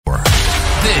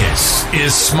This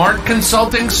is Smart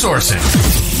Consulting Sourcing,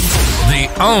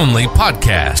 the only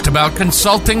podcast about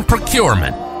consulting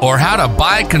procurement or how to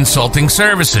buy consulting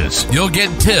services. You'll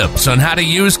get tips on how to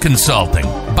use consulting,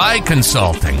 buy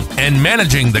consulting, and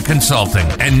managing the consulting.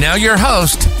 And now your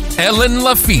host, Ellen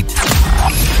Lafitte.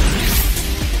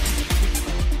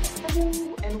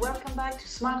 Hello, and welcome back to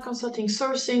Smart Consulting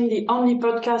Sourcing, the only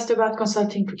podcast about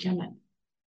consulting procurement.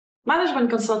 Management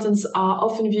consultants are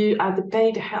often viewed as the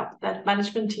paid help that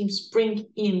management teams bring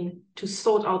in to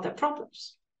sort out their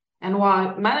problems. And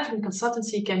while management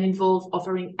consultancy can involve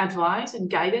offering advice and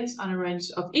guidance on a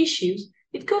range of issues,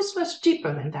 it goes much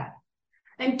deeper than that.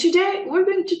 And today we're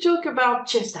going to talk about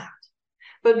just that.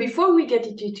 But before we get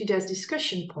into today's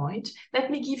discussion point, let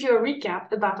me give you a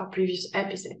recap about our previous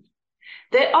episode.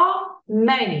 There are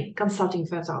many consulting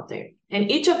firms out there, and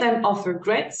each of them offer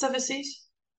great services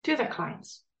to their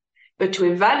clients. But to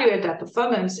evaluate their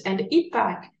performance and the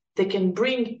impact they can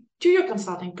bring to your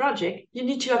consulting project, you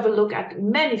need to have a look at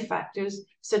many factors,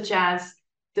 such as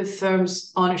the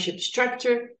firm's ownership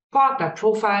structure, partner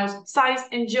profiles, size,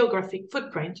 and geographic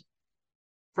footprint,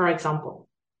 for example.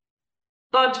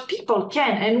 But people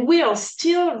can and will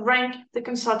still rank the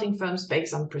consulting firms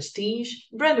based on prestige,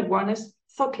 brand awareness,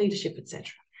 thought leadership, etc.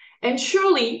 And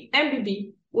surely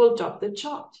MBB will top the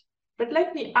chart. But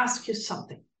let me ask you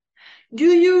something. Do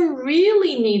you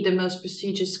really need the most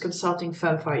prestigious consulting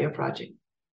firm for your project?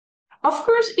 Of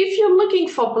course, if you're looking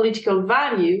for political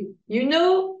value,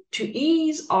 to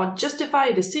ease or justify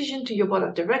a decision to your board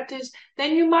of directors,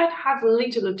 then you might have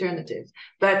little alternatives.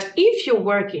 But if you're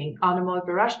working on a more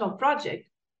operational project,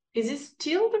 is it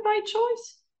still the right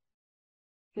choice?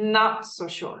 Not so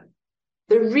sure.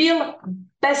 The real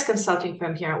best consulting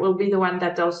firm here will be the one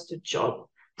that does the job,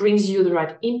 brings you the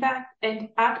right impact, and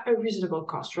at a reasonable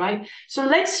cost, right? So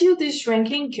let's use this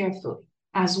ranking carefully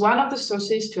as one of the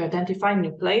sources to identify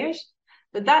new players,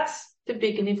 but that's the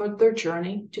beginning of their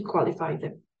journey to qualify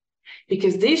them.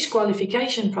 Because this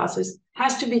qualification process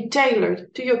has to be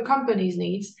tailored to your company's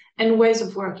needs and ways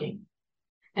of working,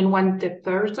 and one step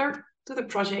further to the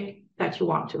project that you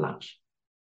want to launch.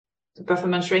 The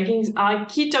performance rankings are a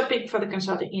key topic for the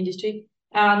consulting industry,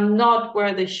 and not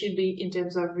where they should be in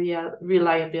terms of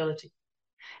reliability.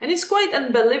 And it's quite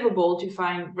unbelievable to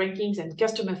find rankings and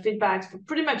customer feedbacks for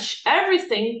pretty much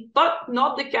everything, but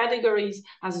not the categories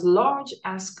as large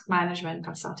as management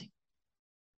consulting.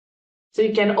 So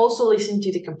you can also listen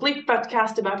to the complete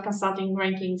podcast about consulting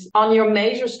rankings on your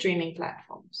major streaming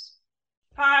platforms.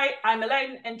 Hi, I'm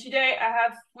Elaine, and today I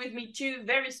have with me two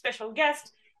very special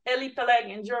guests, Ellie Peleg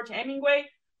and George Hemingway,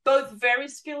 both very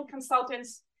skilled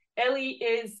consultants. Ellie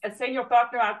is a senior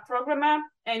partner at Programma,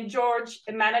 and George,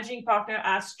 a managing partner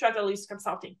at Stratalist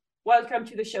Consulting. Welcome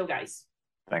to the show, guys.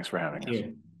 Thanks for having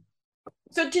us.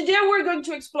 So today we're going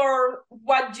to explore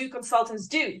what do consultants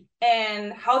do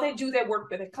and how they do their work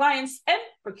with their clients and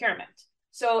procurement.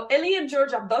 So Ellie and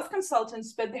George are both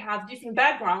consultants, but they have different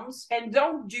backgrounds and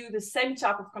don't do the same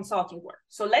type of consulting work.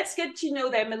 So let's get to know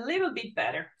them a little bit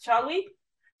better, shall we?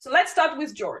 So let's start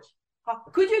with George.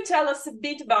 Could you tell us a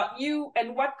bit about you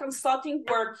and what consulting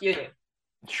work you do?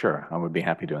 Sure, I would be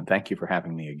happy to, and thank you for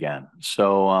having me again.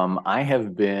 So I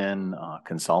have been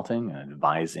consulting and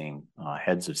advising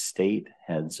heads of state,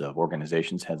 heads of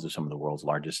organizations, heads of some of the world's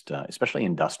largest, especially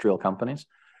industrial companies,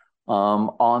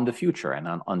 on the future and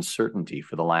on uncertainty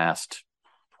for the last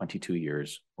 22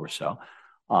 years or so.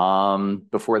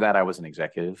 Before that, I was an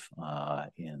executive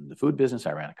in the food business.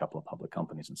 I ran a couple of public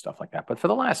companies and stuff like that. But for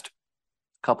the last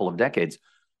couple of decades,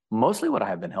 mostly what I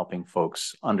have been helping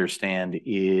folks understand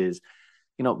is,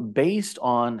 based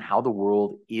on how the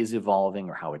world is evolving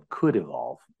or how it could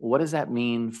evolve, what does that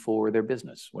mean for their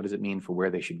business? What does it mean for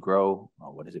where they should grow?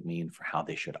 What does it mean for how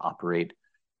they should operate?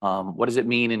 What does it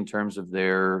mean in terms of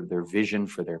their vision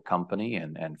for their company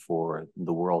and for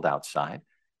the world outside?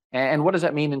 And what does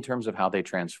that mean in terms of how they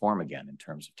transform again, in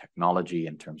terms of technology,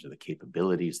 in terms of the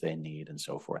capabilities they need, and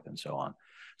so forth and so on?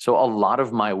 So a lot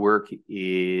of my work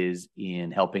is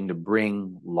in helping to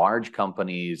bring large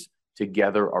companies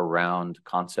together around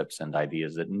concepts and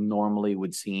ideas that normally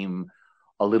would seem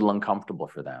a little uncomfortable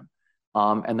for them,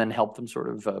 and then help them sort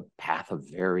of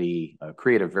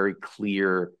create a very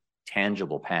clear,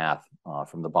 tangible path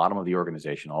from the bottom of the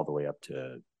organization all the way up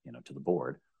to the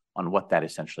board on what that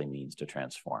essentially means to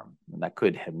transform. And that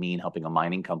could mean helping a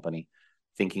mining company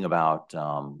thinking about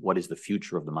what is the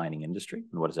future of the mining industry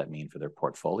and what does that mean for their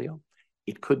portfolio.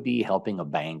 It could be helping a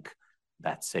bank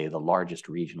that's, say, the largest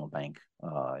regional bank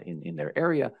in their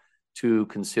area to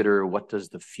consider what does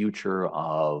the future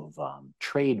of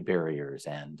trade barriers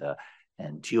and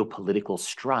geopolitical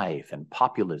strife and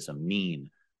populism mean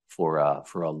for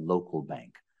a local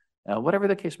bank. Whatever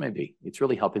the case may be, it's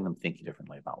really helping them think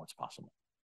differently about what's possible.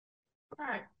 All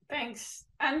right, thanks.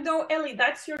 And now, Ellie,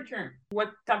 that's your turn.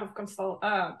 What type of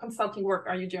consulting work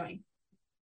are you doing?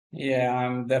 Yeah,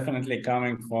 I'm definitely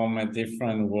coming from a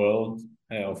different world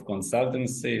of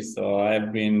consultancy. So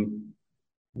I've been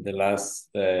the last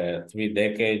 3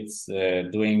 decades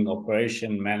doing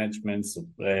operation management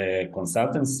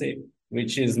consultancy,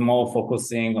 which is more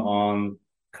focusing on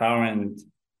current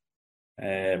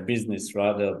business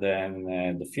rather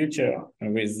than the future,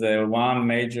 with one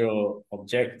major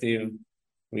objective,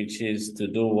 which is to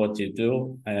do what you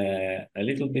do a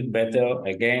little bit better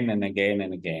again and again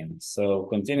and again. So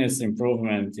continuous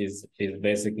improvement is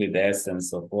basically the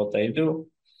essence of what I do.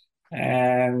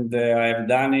 And I've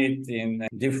done it in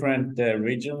different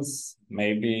regions,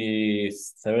 maybe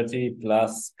 30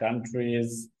 plus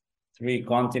countries, 3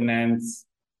 continents,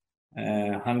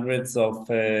 hundreds of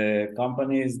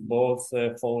companies, both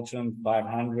Fortune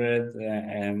 500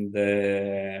 and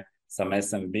some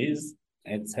SMBs.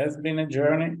 It has been a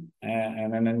journey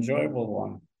and an enjoyable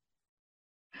one.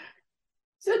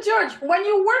 So, George, when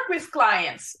you work with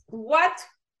clients, what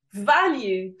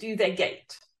value do they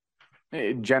get?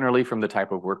 Generally, from the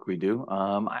type of work we do,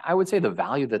 I would say the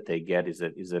value that they get is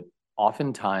that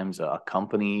oftentimes a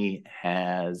company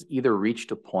has either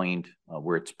reached a point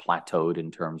where it's plateaued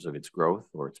in terms of its growth,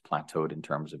 or it's plateaued in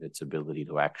terms of its ability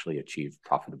to actually achieve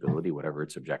profitability, whatever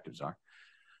its objectives are.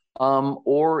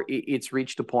 Or it's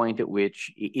reached a point at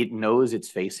which it knows it's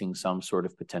facing some sort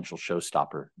of potential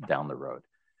showstopper down the road.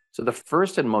 So the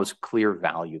first and most clear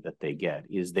value that they get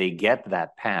is they get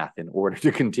that path in order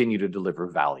to continue to deliver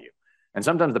value. And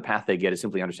sometimes the path they get is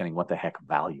simply understanding what the heck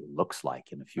value looks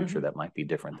like in the future that might be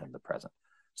different than the present.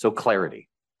 So clarity.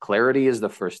 Clarity is the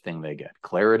first thing they get.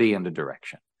 Clarity and a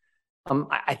direction.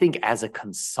 I think as a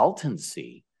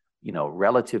consultancy,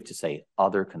 relative to, say,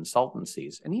 other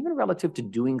consultancies, and even relative to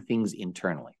doing things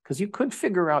internally, because you could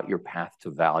figure out your path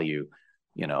to value,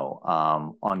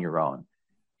 on your own,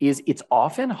 it's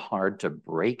often hard to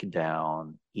break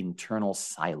down internal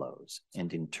silos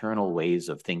and internal ways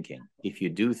of thinking if you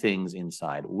do things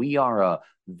inside. We are a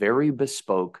very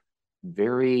bespoke,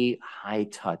 very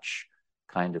high-touch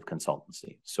kind of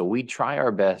consultancy. So we try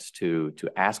our best to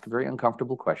ask very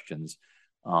uncomfortable questions,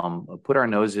 put our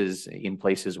noses in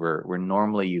places where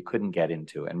normally you couldn't get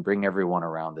into, and bring everyone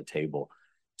around the table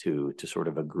to sort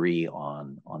of agree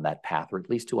on that path, or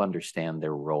at least to understand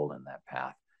their role in that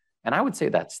path. And I would say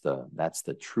that's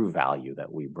the true value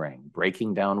that we bring: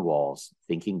 breaking down walls,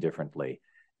 thinking differently,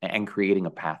 and creating a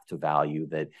path to value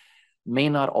that may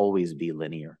not always be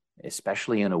linear,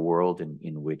 especially in a world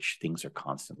in which things are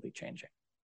constantly changing.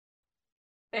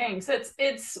 Thanks.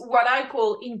 It's what I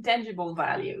call intangible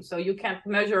value. So you can't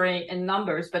measure it in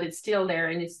numbers, but it's still there,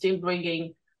 and it's still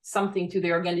bringing something to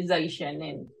the organization.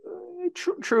 And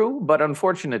True, but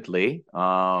unfortunately,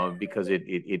 because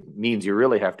it means you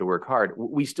really have to work hard,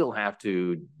 we still have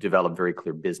to develop very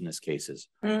clear business cases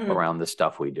around the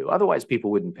stuff we do. Otherwise,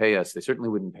 people wouldn't pay us. They certainly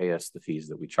wouldn't pay us the fees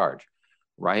that we charge,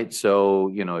 right?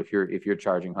 So, if you're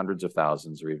charging hundreds of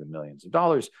thousands or even millions of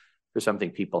dollars for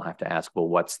something, people have to ask, well,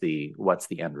 what's the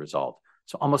end result?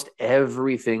 So almost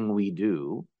everything we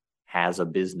do has a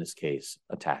business case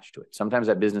attached to it. Sometimes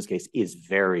that business case is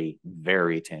very,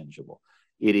 very tangible.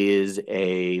 It is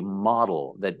a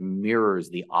model that mirrors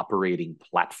the operating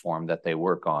platform that they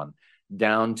work on,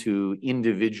 down to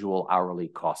individual hourly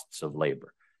costs of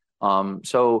labor.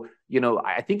 So,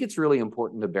 I think it's really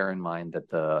important to bear in mind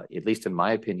that at least in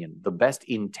my opinion, the best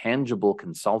intangible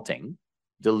consulting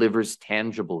delivers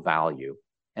tangible value,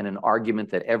 and an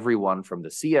argument that everyone from the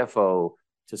CFO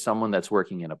to someone that's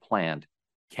working in a plant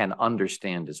can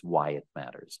understand is why it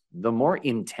matters. The more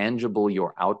intangible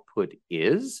your output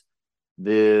is,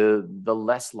 the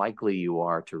less likely you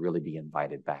are to really be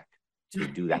invited back to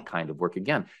do that kind of work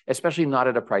again, especially not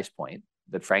at a price point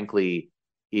that frankly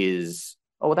is,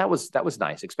 that was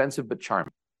nice, expensive but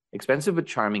charming. Expensive but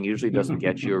charming usually doesn't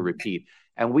get you a repeat.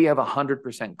 And we have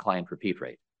 100% client repeat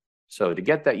rate. So to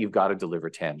get that, you've got to deliver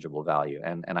tangible value.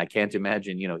 And I can't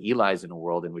imagine, Eli's in a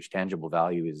world in which tangible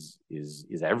value is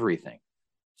everything.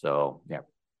 So, yeah.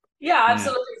 Yeah,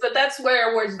 absolutely. So that's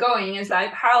where we're going. Is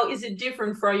like, how is it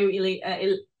different for you, Eli,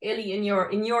 in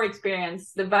your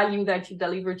experience, the value that you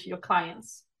deliver to your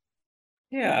clients?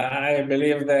 Yeah, I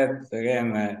believe that,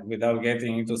 again, without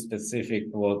getting into specific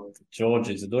what George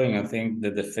is doing, I think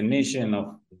the definition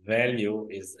of value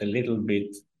is a little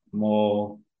bit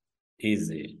more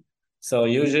easy. So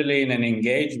usually in an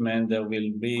engagement, there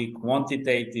will be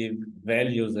quantitative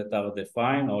values that are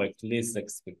defined, or at least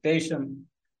expectation.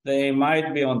 They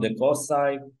might be on the cost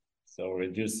side, so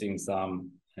reducing some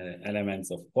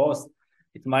elements of cost.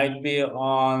 It might be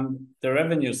on the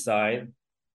revenue side,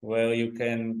 where you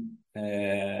can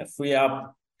free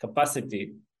up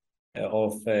capacity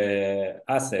of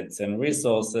assets and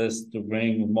resources to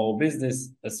bring more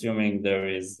business, assuming there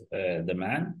is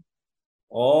demand,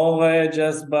 or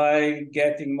just by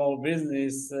getting more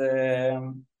business,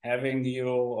 having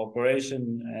your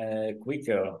operation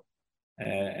quicker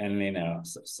and linear.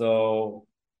 So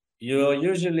you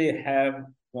usually have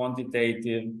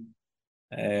quantitative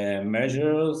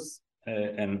measures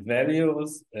and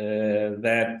values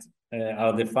that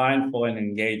are defined for an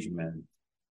engagement.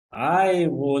 I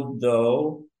would,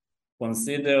 though,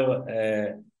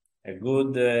 consider a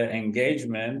good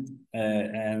engagement,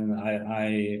 and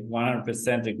I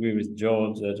 100% agree with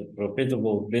George that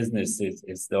repeatable business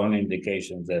is the only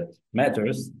indication that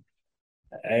matters,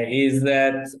 is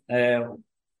that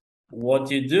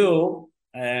what you do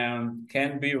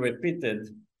can be repeated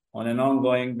on an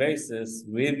ongoing basis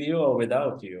with you or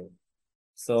without you.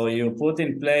 So you put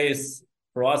in place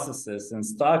processes and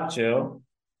structure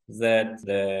that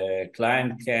the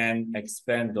client can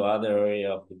expand to other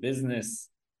area of the business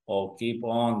or keep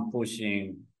on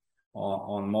pushing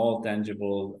on more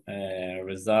tangible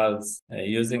results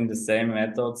using the same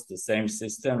methods, the same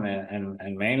system,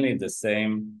 and mainly the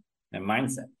same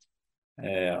mindset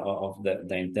of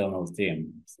the internal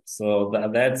team. So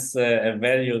that's a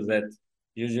value that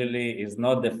usually is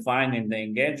not defined in the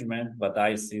engagement, but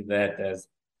I see that as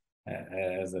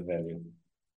a value.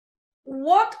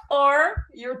 What are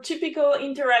your typical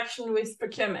interaction with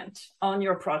procurement on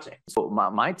your project? So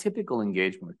my typical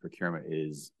engagement with procurement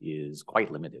is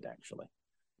quite limited, actually.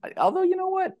 Although, you know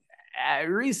what,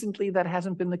 recently that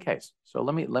hasn't been the case. So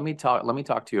let me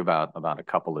talk to you about a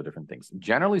couple of different things.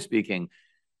 Generally speaking,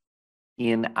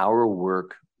 in our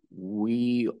work,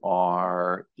 we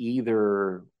are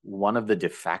either one of the de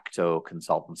facto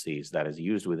consultancies that is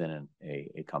used within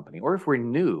a company, or if we're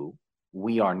new,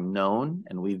 we are known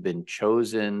and we've been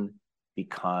chosen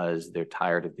because they're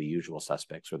tired of the usual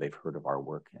suspects or they've heard of our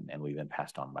work and we've been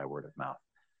passed on by word of mouth.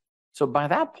 So by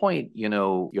that point,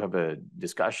 you have a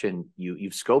discussion,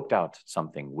 you've scoped out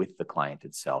something with the client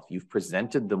itself, you've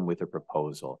presented them with a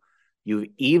proposal, you've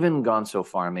even gone so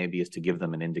far maybe as to give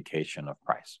them an indication of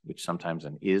price, which sometimes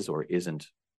is or isn't,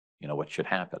 what should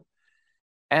happen.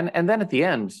 And then at the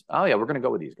end, oh yeah, we're going to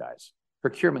go with these guys.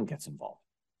 Procurement gets involved.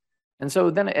 And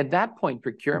so then at that point,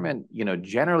 procurement,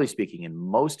 generally speaking, in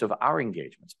most of our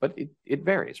engagements, but it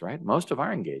varies, right? Most of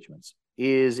our engagements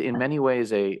is in many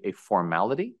ways a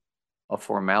formality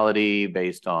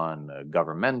based on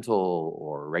governmental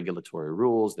or regulatory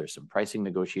rules. There's some pricing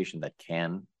negotiation that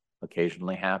can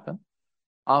occasionally happen.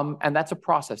 And that's a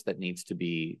process that needs to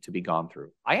be gone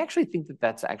through. I actually think that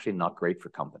that's actually not great for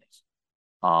companies.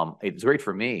 It's great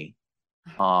for me,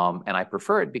 and I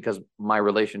prefer it because my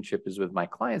relationship is with my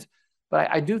clients. But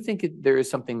I do think there is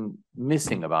something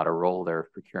missing about a role there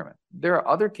of procurement. There are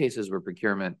other cases where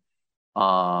procurement,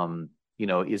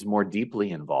 is more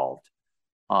deeply involved,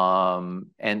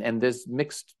 and there's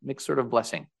mixed sort of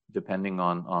blessing depending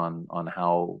on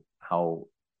how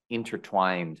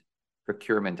intertwined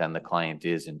procurement and the client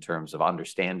is in terms of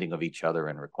understanding of each other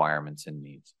and requirements and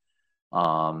needs.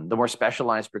 The more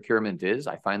specialized procurement is,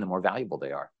 I find the more valuable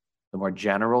they are. The more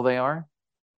general they are,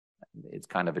 it's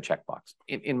kind of a checkbox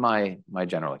in my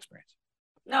general experience.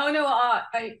 No,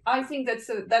 I think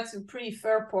that's a pretty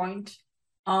fair point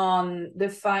on the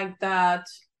fact that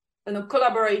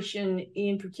collaboration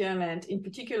in procurement, in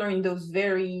particular in those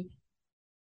very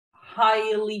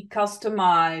highly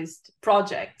customized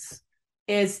projects,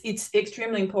 it's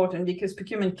extremely important because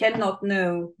procurement cannot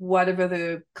know whatever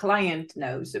the client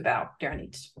knows about their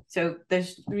needs. So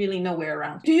there's really no way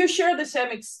around. Do you share the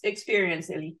same experience,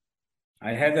 Eli?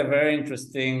 I had a very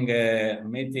interesting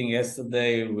meeting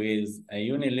yesterday with a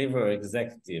Unilever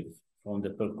executive from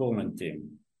the procurement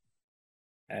team,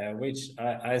 which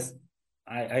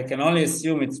I can only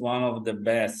assume it's one of the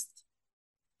best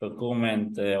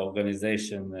procurement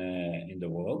organization in the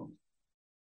world.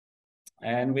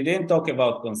 And we didn't talk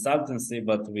about consultancy,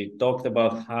 but we talked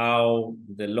about how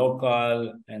the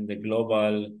local and the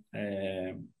global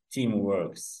team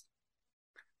works.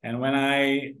 And when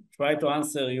I try to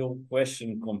answer your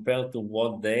question compared to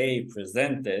what they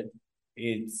presented,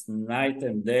 it's night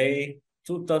and day,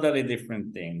 two totally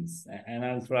different things. And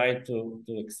I'll try to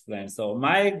explain. So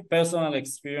my personal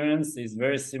experience is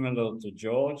very similar to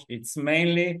George. It's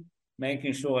mainly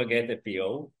making sure I get a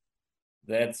PO.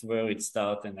 That's where it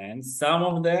starts and ends. Some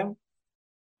of them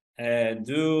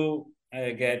do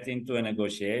get into a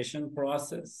negotiation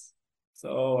process.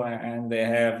 So, and they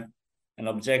have an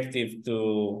objective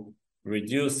to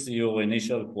reduce your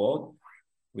initial quote.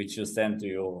 which you send to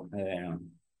your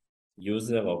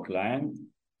user or client.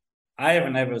 I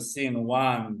have never seen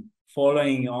one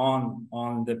following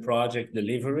on the project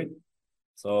delivery.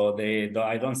 So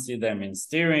I don't see them in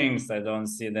steerings. I don't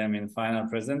see them in final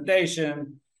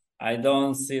presentation. I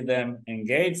don't see them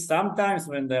engaged. Sometimes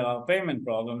when there are payment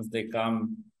problems, they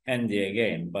come handy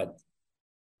again, but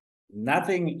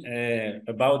nothing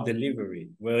about delivery,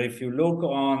 where if you look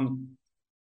on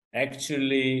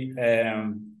actually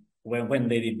when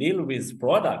they deal with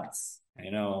products,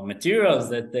 materials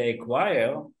that they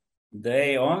acquire,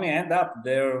 they only end up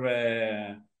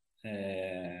their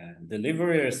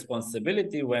delivery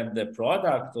responsibility when the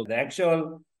product or the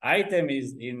actual item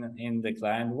is in the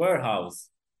client warehouse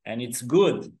and it's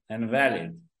good and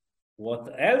valid. What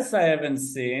else I haven't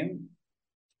seen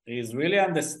is really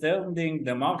understanding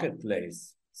the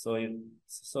marketplace. So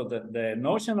that the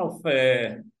notion of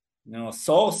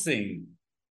sourcing,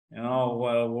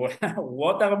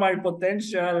 what are my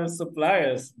potential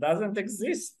suppliers doesn't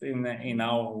exist in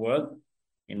our world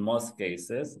in most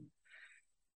cases.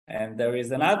 And there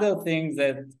is another thing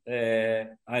that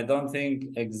I don't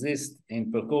think exists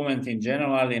in procurement in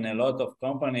general in a lot of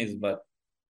companies, but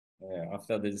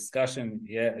after the discussion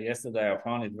yesterday, I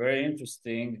found it very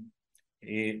interesting.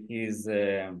 It is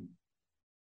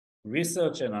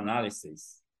research and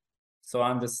analysis. So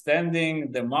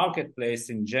understanding the marketplace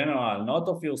in general, not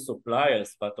of your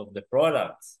suppliers, but of the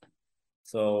products.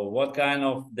 So what kind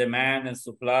of demand and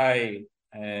supply,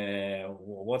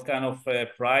 what kind of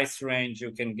price range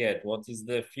you can get, what is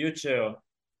the future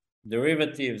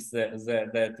derivatives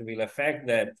that will affect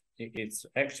that. It's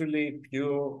actually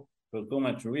pure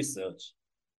procurement research.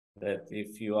 That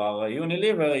if you are a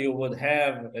Unilever, you would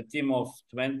have a team of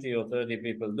 20 or 30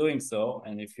 people doing so.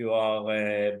 And if you are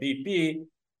a BP,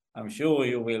 I'm sure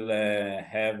you will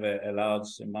have a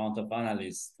large amount of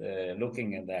analysts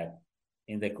looking at that.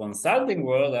 In the consulting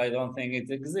world, I don't think it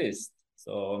exists.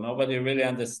 So nobody really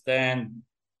understands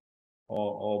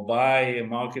or buy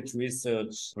market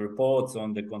research reports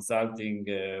on the consulting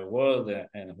world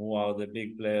and who are the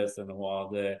big players and who are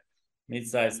the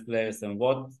mid-sized players and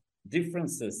what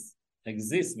differences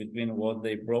exist between what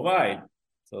they provide.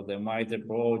 So they might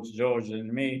approach George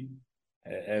and me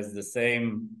as the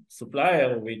same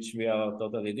supplier, which we are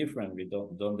totally different. We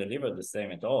don't deliver the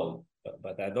same at all.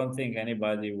 But I don't think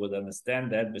anybody would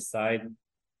understand that beside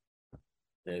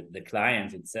the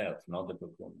client itself, not the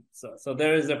procurement. So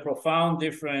there is a profound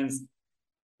difference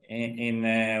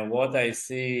in what I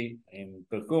see in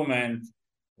procurement,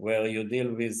 where you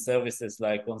deal with services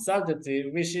like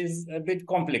consultative, which is a bit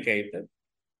complicated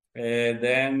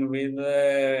than with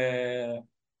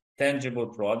tangible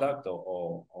product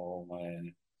or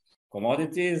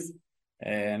commodities.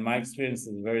 And my experience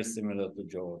is very similar to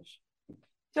George.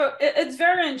 So it's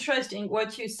very interesting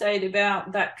what you said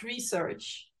about that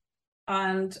research.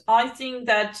 And I think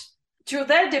that to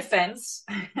their defense,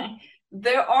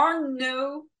 there are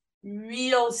no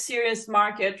real serious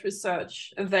market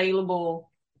research available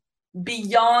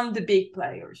beyond the big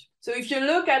players. So if you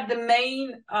look at the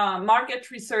main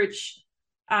market research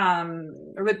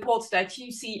reports that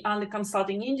you see on the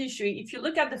consulting industry, if you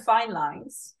look at the fine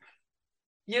lines,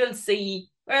 you'll see,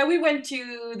 we went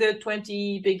to the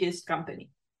 20 biggest company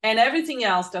and everything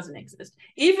else doesn't exist.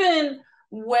 Even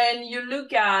when you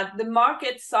look at the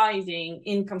market sizing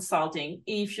in consulting,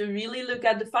 if you really look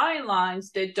at the fine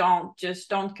lines, they don't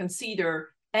consider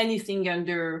anything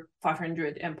under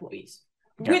 500 employees.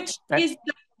 Yeah. Which is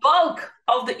the bulk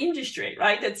of the industry,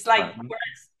 right? It's like,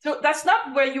 so that's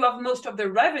not where you have most of the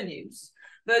revenues,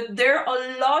 but there are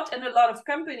a lot of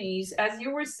companies, as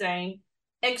you were saying,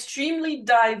 extremely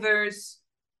diverse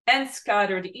and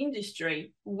scattered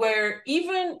industry, where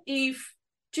even if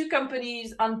two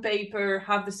companies on paper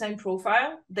have the same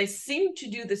profile, they seem to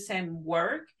do the same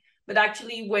work, but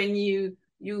actually when you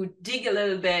dig a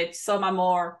little bit, some are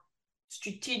more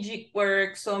strategic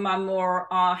work, some are more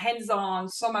hands-on,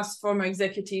 some are former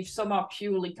executives, some are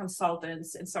purely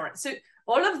consultants, and so on. So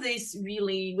all of this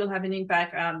really will have an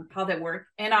impact on how they work.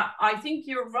 And I think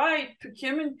you're right,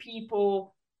 procurement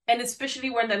people, and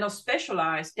especially when they're not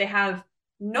specialized, they have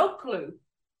no clue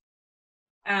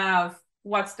of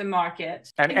what's the market.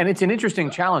 And it's an interesting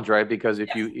challenge, right? Because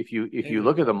if you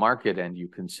look at the market and you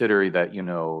consider that,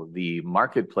 the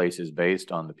marketplace is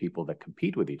based on the people that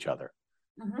compete with each other,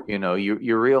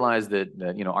 you realize that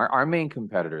our main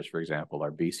competitors, for example,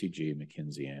 are BCG,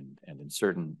 McKinsey, and in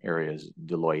certain areas,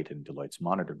 Deloitte and Deloitte's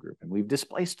Monitor Group. And we've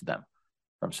displaced them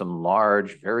from some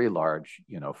large, very large,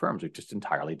 firms. We've just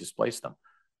entirely displaced them.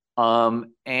 But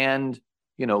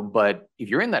if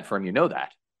you're in that firm, you know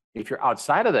that. If you're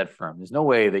outside of that firm, there's no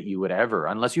way that you would ever,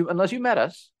 unless you met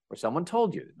us, or someone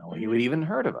told you, no one you had even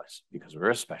heard of us because we're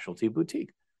a specialty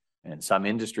boutique. And some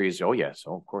industries, oh yes,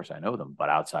 of course I know them, but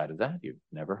outside of that, you've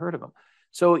never heard of them.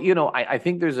 So, I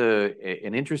think there's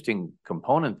an interesting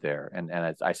component there.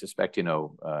 And I suspect,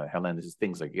 Helen, this is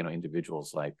things like,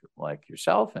 individuals like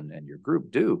yourself and your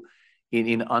group do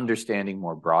in understanding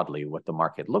more broadly what the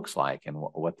market looks like and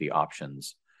what the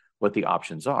options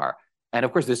are. And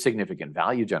of course, there's significant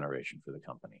value generation for the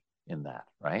company in that,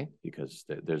 right? Because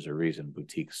there's a reason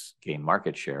boutiques gain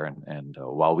market share. And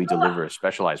while we deliver a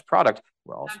specialized product,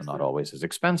 we're also Absolutely. not always as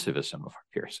expensive as some of our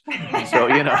peers. So,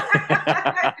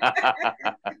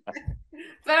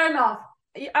 Fair enough.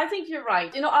 I think you're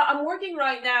right. I'm working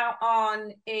right now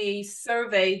on a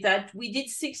survey that we did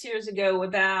 6 years ago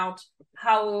about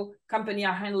how companies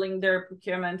are handling their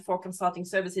procurement for consulting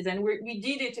services. And we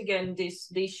did it again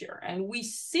this year. And we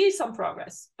see some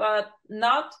progress, but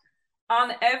not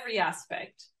on every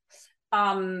aspect.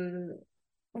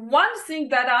 One thing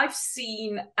that I've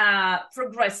seen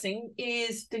progressing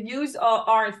is the use of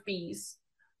RFPs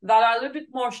that are a little bit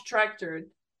more structured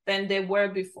than they were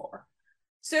before.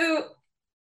 So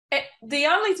the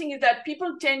only thing is that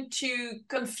people tend to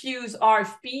confuse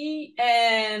RFP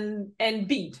and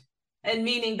bid, and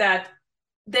meaning that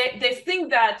they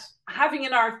think that having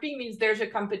an RFP means there's a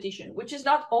competition, which is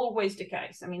not always the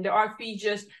case. I mean, the RFP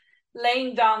just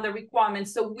laying down the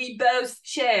requirements so we both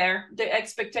share the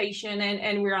expectation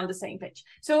and we're on the same page.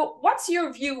 So what's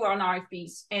your view on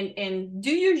RFPs, and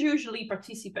do you usually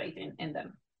participate in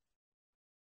them?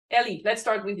 Ellie, let's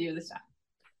start with you this time.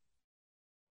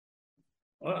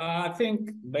 Well, I think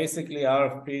basically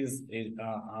RFPs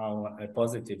are a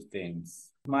positive things.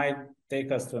 It might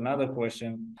take us to another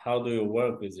question: how do you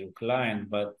work with your client?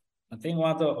 But I think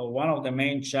one of the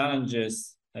main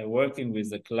challenges working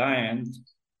with a client,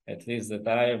 at least that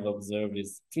I have observed,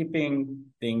 is keeping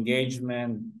the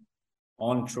engagement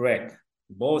on track,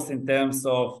 both in terms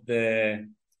of the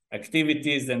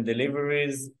activities and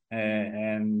deliveries,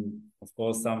 and of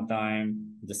course, sometimes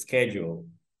the schedule.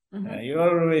 Mm-hmm. You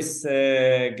always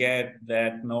get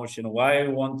that notion, why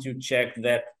won't you check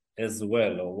that as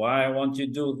well? Or why won't you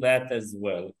do that as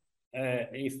well?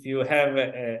 If you have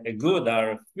a good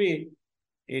RFP,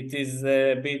 it is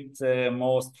a bit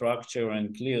more structured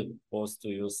and clear, both to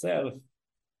yourself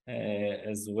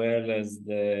as well as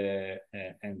the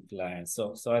end client.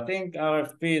 So I think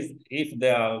RFPs, if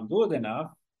they are good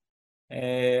enough,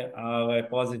 are a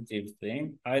positive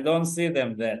thing. I don't see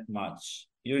them that much.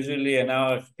 Usually an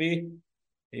RFP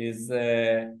is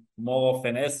more of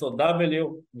an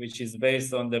SOW, which is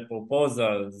based on the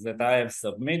proposals that I have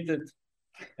submitted,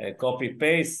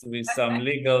 copy-paste with some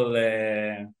legal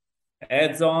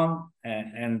adds on,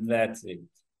 and that's it.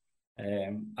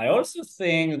 I also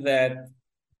think that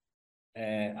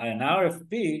an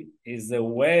RFP is a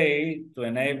way to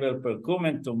enable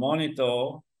procurement to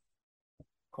monitor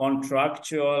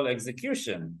contractual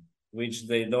execution, which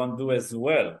they don't do as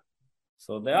well.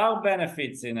 So there are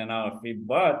benefits in an RFP,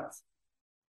 but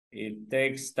it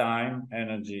takes time,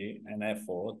 energy, and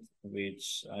effort,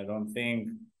 which I don't think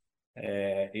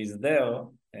is there,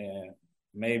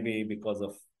 maybe because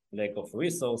of lack of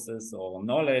resources or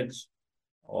knowledge,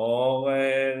 or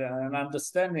an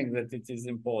understanding that it is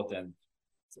important.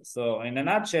 So in a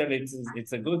nutshell,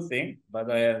 it's a good thing, but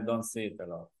I don't see it a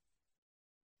lot.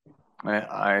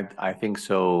 I think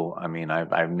so. I mean, I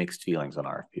have mixed feelings on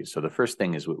RFPs. So the first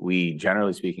thing is we,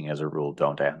 generally speaking, as a rule,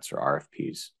 don't answer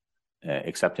RFPs,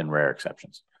 except in rare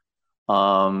exceptions.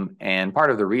 And part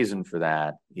of the reason for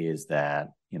that is that,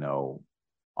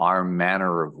 our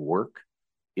manner of work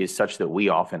is such that we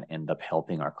often end up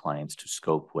helping our clients to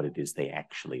scope what it is they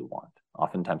actually want.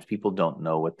 Oftentimes people don't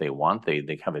know what they want.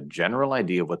 They have a general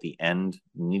idea of what the end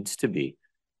needs to be,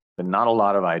 but not a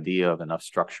lot of idea of enough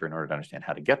structure in order to understand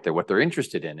how to get there. What they're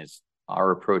interested in is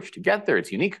our approach to get there.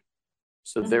 It's unique.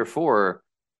 So therefore,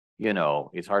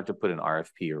 it's hard to put an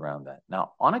RFP around that.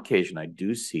 Now, on occasion, I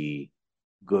do see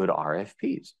good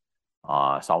RFPs.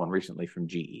 I saw one recently from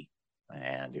GE,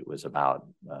 and it was about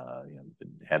the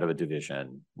head of a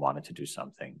division wanted to do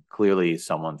something. Clearly,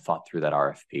 someone thought through that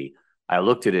RFP. I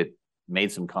looked at it,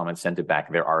 made some comments, sent it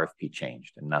back. Their RFP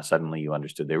changed. And now suddenly you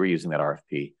understood they were using that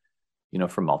RFP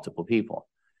for multiple people.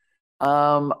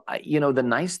 The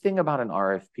nice thing about an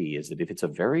RFP is that if it's a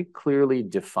very clearly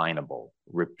definable,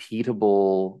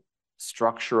 repeatable,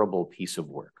 structurable piece of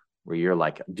work, where you're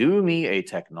like, do me a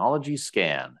technology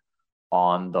scan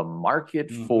on the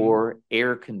market for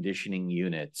air conditioning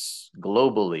units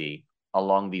globally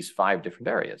along these 5 different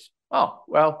areas. Oh,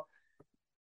 well,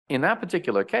 in that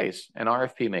particular case, an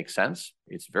RFP makes sense.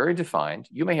 It's very defined.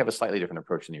 You may have a slightly different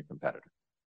approach than your competitor.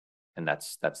 And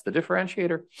that's the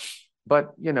differentiator.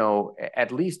 But, you know,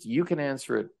 at least you can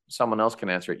answer it. Someone else can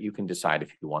answer it. You can decide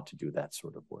if you want to do that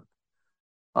sort of work.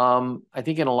 I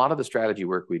think in a lot of the strategy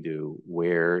work we do,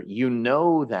 where you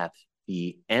know that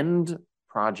the end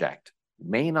project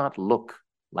may not look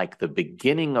like the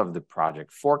beginning of the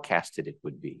project forecasted it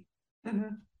would be,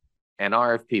 an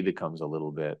RFP becomes a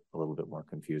little bit more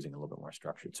confusing, a little bit more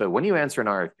structured. So when you answer an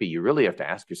RFP, you really have to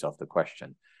ask yourself the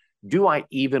question, do I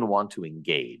even want to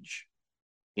engage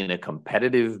in a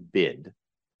competitive bid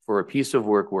for a piece of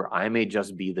work where I may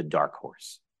just be the dark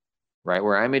horse, right?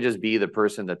 Where I may just be the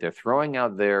person that they're throwing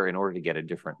out there in order to get a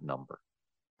different number.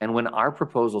 And when our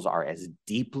proposals are as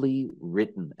deeply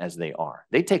written as they are,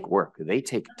 they take work, they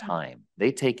take time,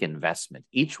 they take investment.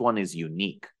 Each one is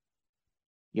unique.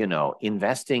 You know,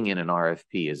 investing in an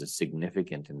RFP is a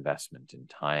significant investment in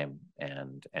time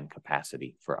and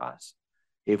capacity for us.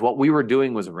 If what we were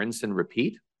doing was rinse and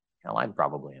repeat, hell, I'd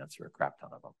probably answer a crap ton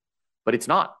of them. But it's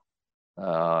not.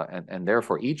 And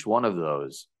therefore, each one of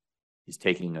those is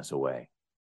taking us away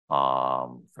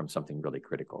from something really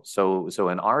critical. So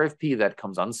an RFP that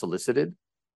comes unsolicited,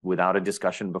 without a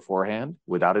discussion beforehand,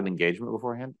 without an engagement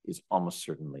beforehand, is almost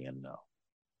certainly a no.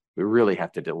 We really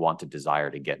have to want to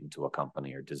desire to get into a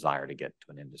company or desire to get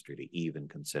to an industry to even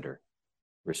consider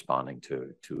responding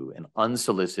to an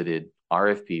unsolicited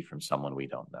RFP from someone we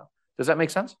don't know. Does that make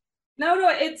sense? No,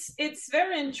 it's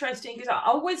very interesting because I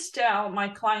always tell my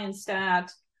clients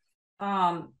that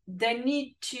they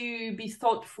need to be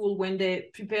thoughtful when they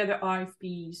prepare the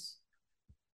RFPs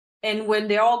and when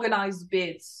they organize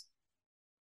bids.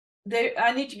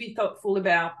 I need to be thoughtful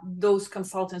about those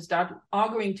consultants that are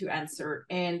going to answer,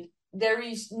 and there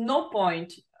is no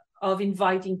point of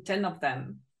inviting 10 of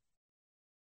them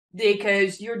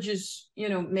because you're just,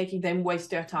 making them waste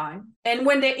their time. And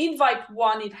when they invite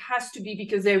one, it has to be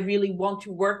because they really want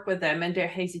to work with them and they're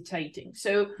hesitating.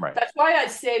 So That's why I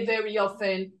say very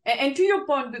often, and to your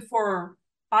point before,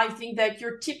 I think that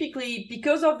you're typically,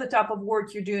 because of the type of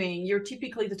work you're doing, you're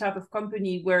typically the type of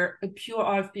company where a pure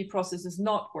RFP process is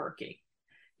not working.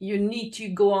 You need to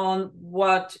go on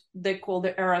what they call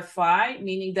the RFI,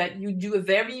 meaning that you do a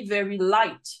very, very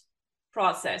light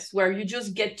process where you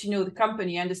just get to know the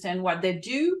company, understand what they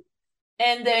do,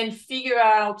 and then figure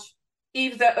out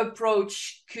if the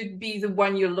approach could be the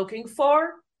one you're looking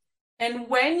for. And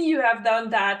when you have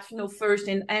done that, first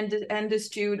and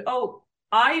understood,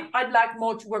 I'd like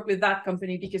more to work with that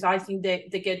company because I think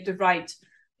they get the right,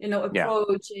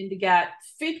 approach and they get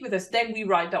fit with us, then we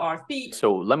write the RFP.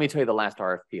 So let me tell you the last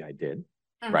RFP I did,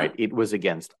 right? It was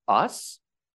against us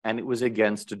and it was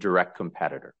against a direct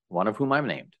competitor, one of whom I'm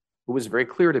named, who was very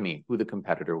clear to me who the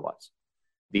competitor was.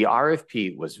 The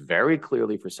RFP was very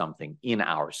clearly for something in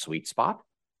our sweet spot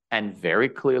and very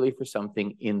clearly for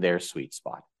something in their sweet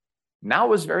spot. Now it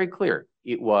was very clear.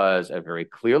 It was a very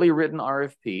clearly written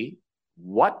RFP,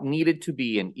 what needed to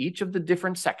be in each of the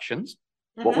different sections,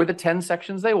 what were the 10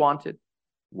 sections they wanted,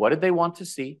 what did they want to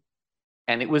see,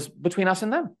 and it was between us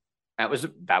and them. That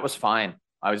was fine.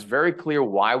 I was very clear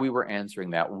why we were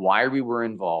answering that, why we were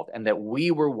involved, and that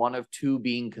we were one of two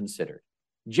being considered,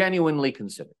 genuinely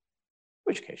considered. In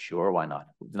which case, sure, why not?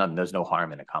 There's no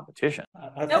harm in a competition.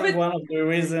 I think one of the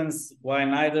reasons why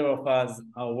neither of us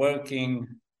are working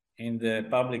in the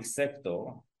public sector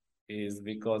is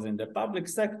because in the public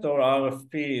sector,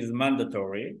 RFP is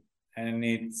mandatory and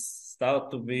it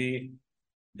starts to be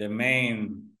the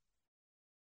main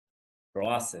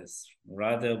process,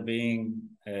 rather being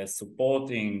a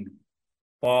supporting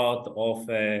part of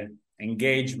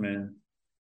engagement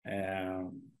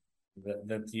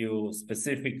that you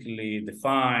specifically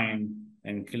define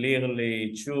and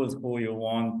clearly choose who you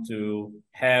want to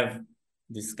have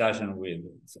discussion with.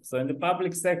 So in the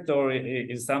public sector,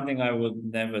 it is something I would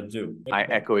never do. I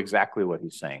echo exactly what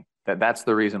he's saying. That's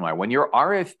the reason why. When your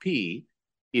RFP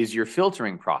is your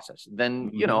filtering process,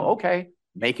 then, okay,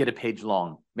 make it a page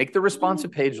long. Make the response a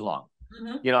page long.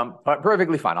 I'm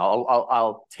perfectly fine.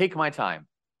 I'll take my time,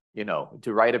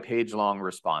 to write a page long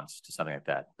response to something like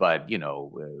that. But,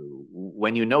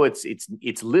 when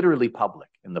it's literally public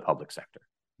in the public sector,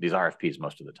 these RFPs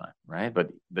most of the time, right?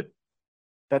 But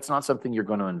that's not something you're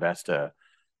going to invest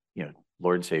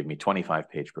Lord save me,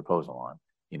 25-page proposal on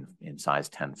in size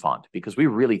 10 font, because we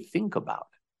really think about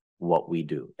what we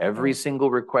do. Every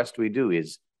single request we do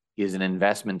is an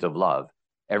investment of love.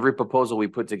 Every proposal we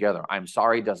put together, I'm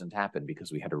sorry, doesn't happen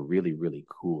because we had a really, really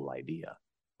cool idea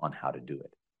on how to do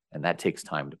it. And that takes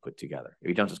time to put together.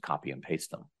 You don't just copy and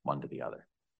paste them one to the other.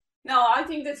 No, I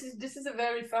think this is a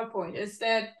very fair point. Is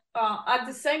that at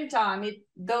the same time,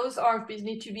 those RFPs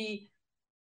need to be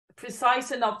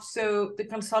precise enough so the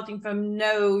consulting firm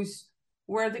knows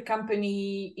where the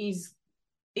company is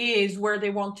is, where they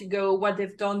want to go, what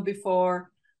they've done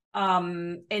before,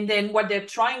 and then what they're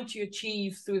trying to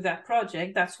achieve through that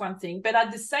project. That's one thing. But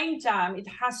at the same time, it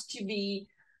has to be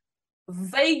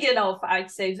vague enough.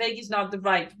 I'd say vague is not the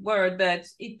right word, but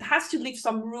it has to leave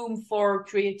some room for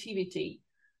creativity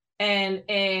and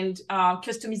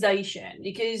customization.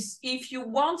 Because if you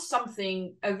want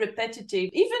something repetitive,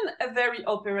 even a very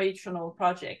operational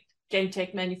project can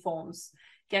take many forms,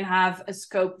 can have a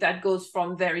scope that goes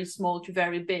from very small to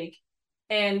very big.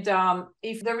 And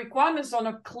if the requirements are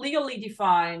not clearly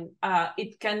defined,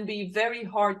 it can be very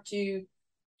hard to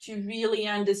really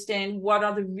understand what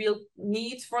are the real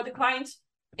needs for the client.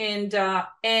 And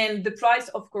the price,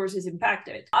 of course, is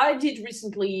impacted. I did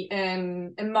recently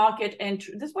a market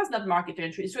entry. This was not market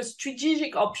entry. It was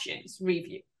strategic options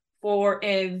review for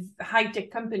a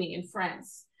high-tech company in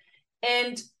France.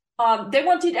 And they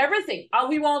wanted everything.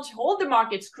 We want all the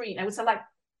market screen. I was like,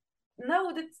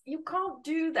 no, you can't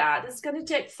do that. It's going to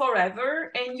take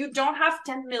forever, and you don't have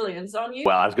 10 millions on you.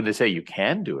 Well, I was going to say you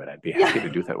can do it. I'd be happy to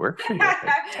do that work for you.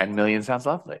 10 million sounds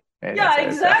lovely. Hey, yeah,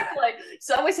 exactly.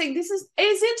 So I was saying, is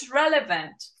it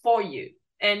relevant for you?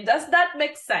 And does that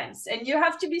make sense? And you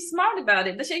have to be smart about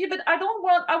it. They say, but I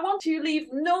want to leave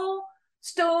no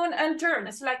stone unturned.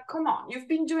 It's like, come on, you've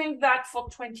been doing that for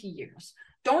 20 years.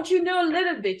 Don't you know a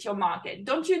little bit your market?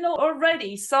 Don't you know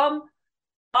already some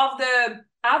of the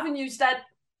avenues that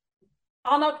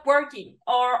are not working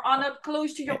or are not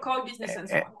close to your core business and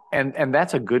so on? And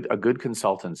that's a good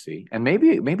consultancy, and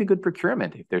maybe good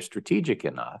procurement if they're strategic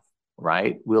enough,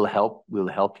 right? We'll help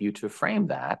you to frame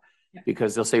that,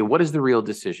 because they'll say, what is the real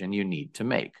decision you need to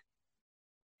make?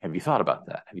 Have you thought about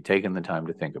that? Have you taken the time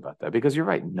to think about that? Because you're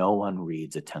right, no one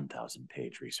reads a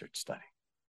 10,000-page research study,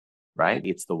 right?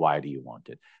 It's the why do you want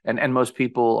it? And a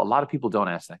lot of people don't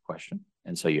ask that question.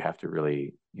 And so you have to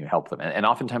really help them. And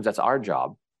oftentimes that's our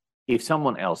job. If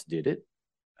someone else did it,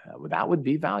 that would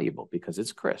be valuable because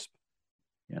it's crisp,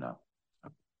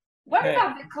 What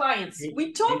about the clients?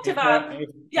 We talked about...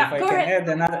 If I can add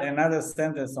another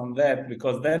sentence on that,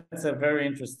 because that's a very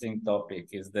interesting topic,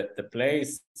 is that the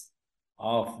place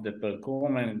of the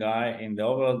procurement guy in the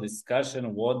overall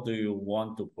discussion, what do you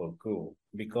want to procure?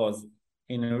 Because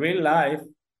in real life,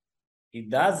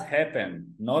 it does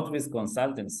happen, not with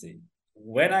consultancy.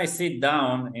 When I sit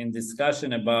down in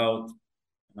discussion about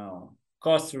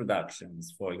cost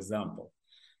reductions, for example,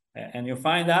 and you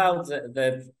find out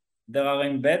that there are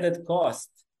embedded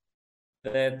costs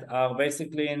that are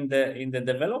basically in the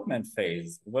development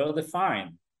phase, well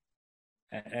defined,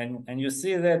 and you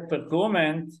see that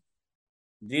procurement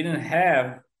didn't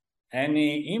have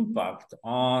any impact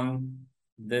on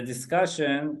the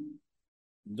discussion.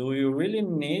 Do you really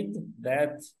need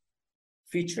that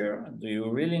feature? Do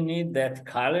you really need that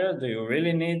color? Do you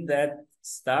really need that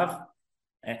stuff?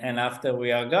 And after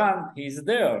we are gone, he's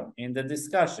there in the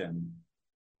discussion.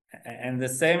 And the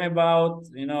same about,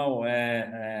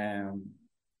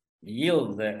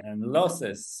 yield and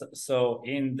losses. So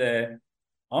in the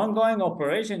ongoing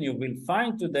operation, you will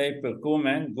find today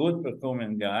good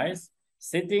procurement guys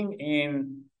sitting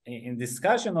in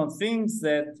discussion on things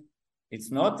that it's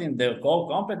not in their core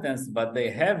competence, but they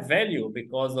have value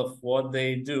because of what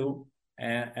they do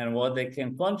and what they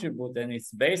can contribute. And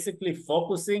it's basically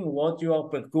focusing what you are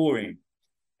procuring.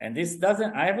 And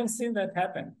I haven't seen that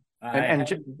happen.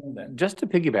 Just to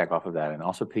piggyback off of that, and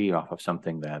also piggyback off of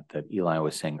something that Eli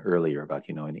was saying earlier about,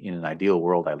 in an ideal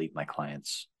world, I leave my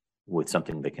clients with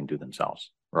something they can do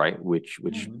themselves, right? Which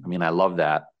I mean, I love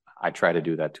that. I try to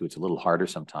do that too. It's a little harder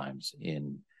sometimes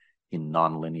in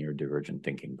nonlinear divergent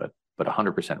thinking, but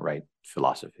 100% right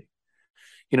philosophy.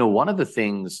 One of the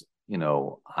things,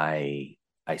 I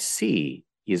see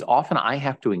is often I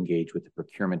have to engage with the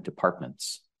procurement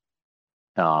departments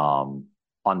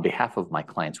on behalf of my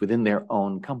clients within their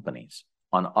own companies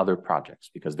on other projects,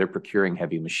 because they're procuring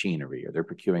heavy machinery, or they're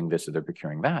procuring this, or they're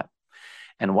procuring that.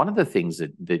 And one of the things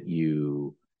that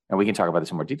and we can talk about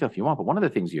this in more detail if you want, but one of the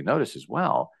things you notice as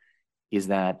well is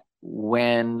that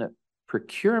when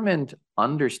procurement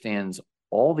understands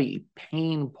all the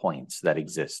pain points that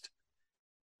exist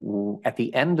at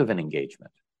the end of an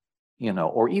engagement,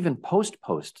 or even post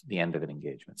the end of an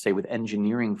engagement, say with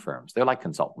engineering firms, they're like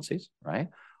consultancies, right?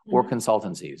 Or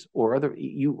consultancies, or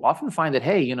you often find that,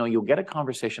 hey, you'll get a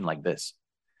conversation like this.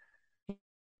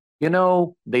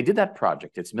 They did that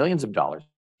project. It's millions of dollars.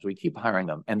 We keep hiring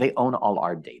them, and they own all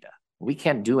our data. We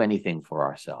can't do anything for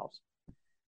ourselves.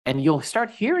 And you'll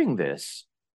start hearing this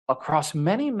across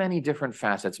many, many different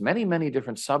facets, many, many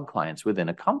different sub-clients within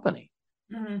a company.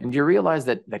 And you realize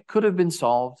that could have been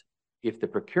solved if the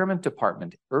procurement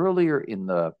department earlier in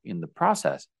the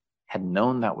process had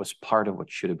known that was part of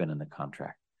what should have been in the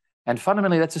contract. And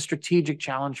fundamentally, that's a strategic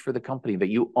challenge for the company that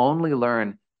you only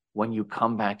learn when you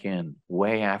come back in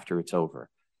way after it's over.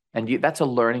 And that's a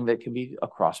learning that can be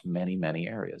across many, many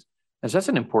areas. And so that's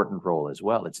an important role as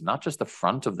well. It's not just the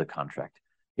front of the contract.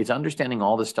 It's understanding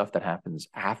all the stuff that happens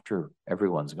after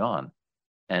everyone's gone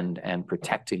and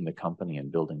protecting the company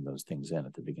and building those things in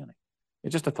at the beginning.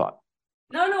 It's just a thought.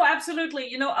 No, absolutely.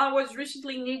 You know, I was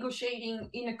recently negotiating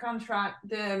in a contract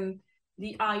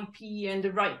the IP and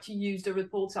the right to use the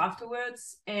reports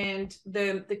afterwards. And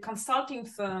the consulting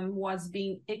firm was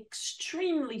being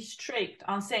extremely strict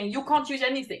on saying, you can't use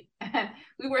anything. And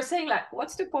we were saying, like,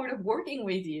 what's the point of working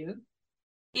with you?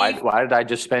 Why did I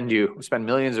just spend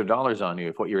millions of dollars on you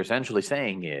if what you're essentially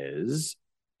saying is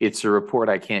it's a report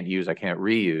I can't use, I can't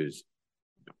reuse?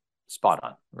 Spot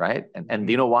on, right? And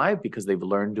you know why? Because they've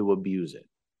learned to abuse it.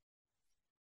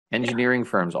 Engineering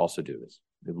firms also do this.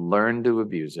 They've learned to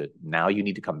abuse it. Now you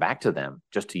need to come back to them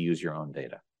just to use your own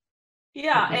data.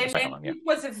 Yeah, and it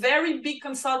was a very big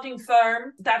consulting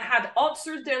firm that had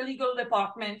outsourced their legal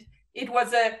department. It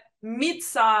was a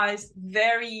mid-sized,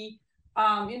 very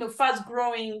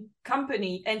fast-growing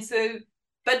company. And so,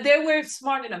 but they were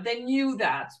smart enough. They knew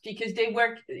that because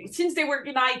since they work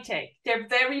in iTech, they're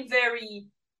very, very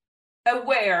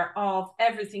aware of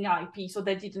everything IP, so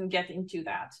they didn't get into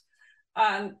that.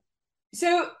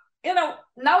 So,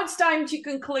 now it's time to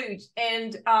conclude.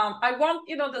 And I want,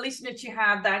 the listener to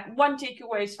have that one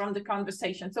takeaways from the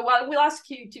conversation. So I will ask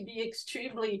you to be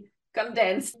extremely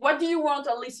condensed. What do you want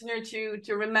a listener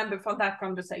to remember from that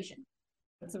conversation?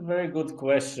 That's a very good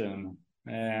question.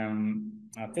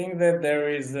 I think that there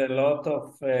is a lot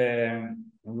of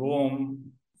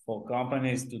room for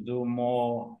companies to do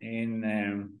more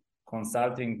in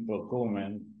consulting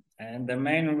procurement. And the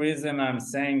main reason I'm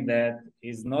saying that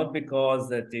is not because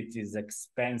that it is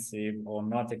expensive or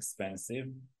not expensive.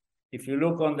 If you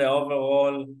look on the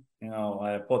overall,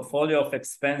 portfolio of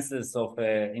expenses of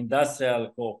an industrial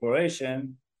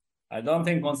corporation, I don't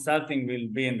think consulting will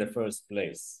be in the first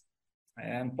place,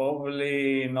 and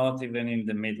probably not even in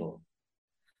the middle.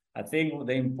 I think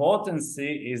the importance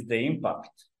is the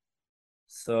impact.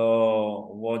 So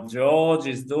what George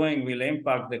is doing will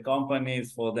impact the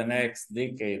companies for the next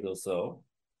decade or so.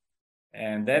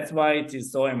 And that's why it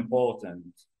is so important.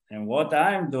 And what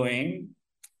I'm doing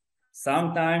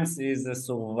sometimes is a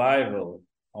survival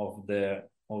of the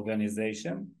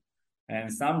organization. And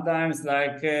sometimes,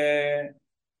 like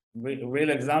real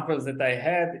examples that I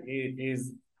had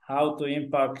is how to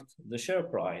impact the share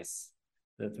price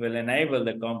that will enable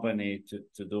the company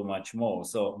to do much more.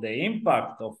 So the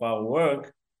impact of our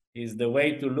work is the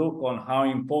way to look on how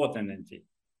important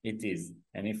it is.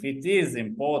 And if it is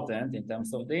important in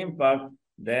terms of the impact,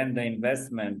 then the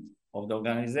investment of the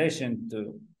organization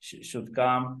should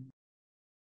come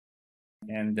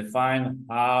and define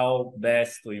how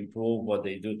best to improve what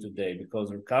they do today.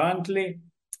 Because currently,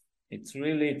 it's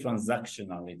really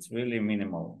transactional. It's really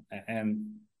minimal. And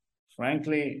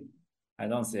frankly, I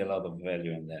don't see a lot of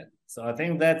value in that. So I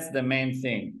think that's the main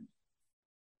thing.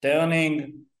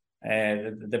 Turning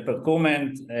the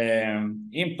procurement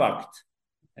impact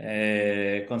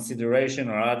consideration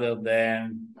rather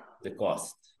than the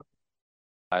cost.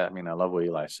 I mean, I love what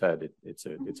Eli said.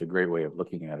 It's a great way of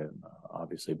looking at it,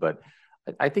 obviously. But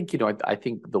I think, I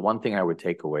think the one thing I would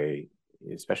take away,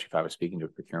 especially if I was speaking to a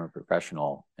procurement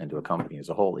professional and to a company as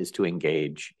a whole, is to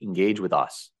engage with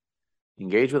us.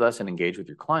 Engage with us and engage with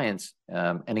your clients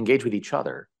and engage with each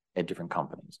other at different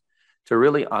companies to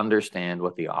really understand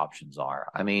what the options are.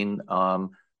 I mean,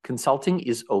 consulting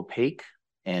is opaque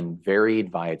and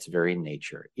varied by its very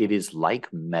nature. It is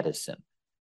like medicine,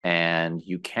 and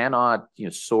you cannot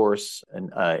source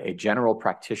a general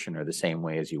practitioner the same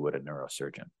way as you would a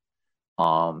neurosurgeon.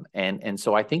 And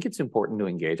so I think it's important to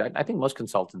engage. I think most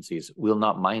consultancies will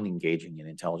not mind engaging in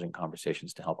intelligent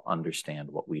conversations to help understand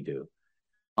what we do.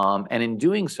 And in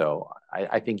doing so,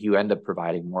 I think you end up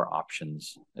providing more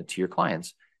options to your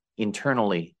clients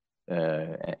internally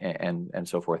and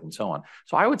so forth and so on.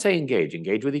 So I would say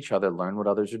engage with each other, learn what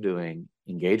others are doing,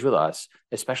 engage with us,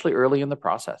 especially early in the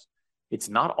process. It's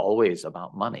not always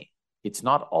about money. It's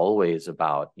not always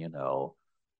about,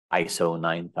 ISO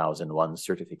 9001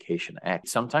 certification X.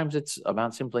 Sometimes it's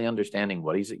about simply understanding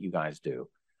what is it you guys do.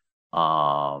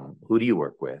 Who do you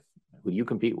work with? Who do you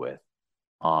compete with?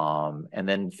 And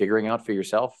then figuring out for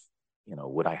yourself,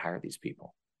 would I hire these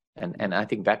people? And I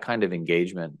think that kind of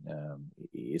engagement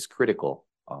is critical.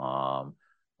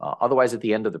 Otherwise, at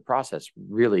the end of the process,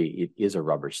 really, it is a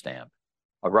rubber stamp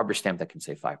that can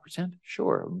say 5%,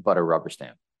 sure, but a rubber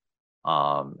stamp.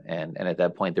 And at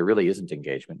that point, there really isn't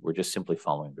engagement. We're just simply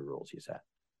following the rules you set.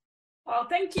 Well,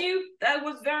 thank you. That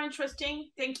was very interesting.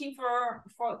 Thank you for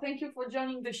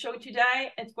joining the show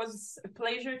today. It was a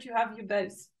pleasure to have you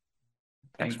both.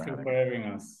 Thank you for having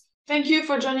us. Thank you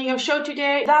for joining our show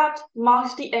today. That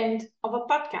marks the end of our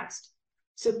podcast.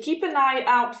 So keep an eye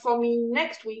out for me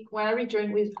next week when I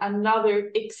return with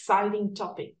another exciting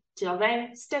topic. Till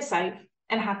then, stay safe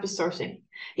and happy sourcing.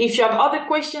 If you have other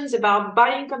questions about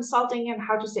buying consulting and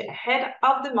how to stay ahead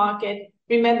of the market,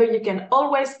 remember you can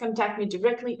always contact me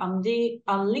directly on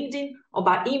LinkedIn or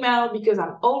by email because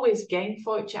I'm always game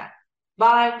for a chat.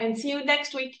 Bye and see you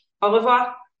next week. Au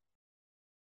revoir.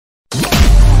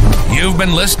 You've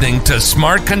been listening to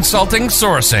Smart Consulting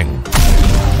Sourcing,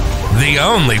 the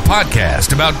only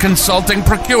podcast about consulting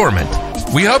procurement.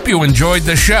 We hope you enjoyed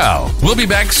the show. We'll be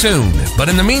back soon, but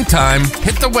in the meantime,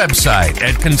 hit the website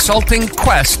at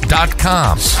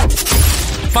consultingquest.com.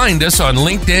 Find us on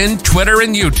LinkedIn, Twitter,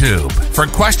 and YouTube. For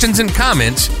questions and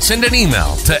comments, send an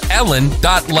email to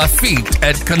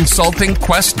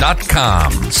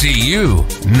ellen.lafitte@consultingquest.com. See you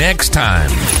next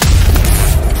time.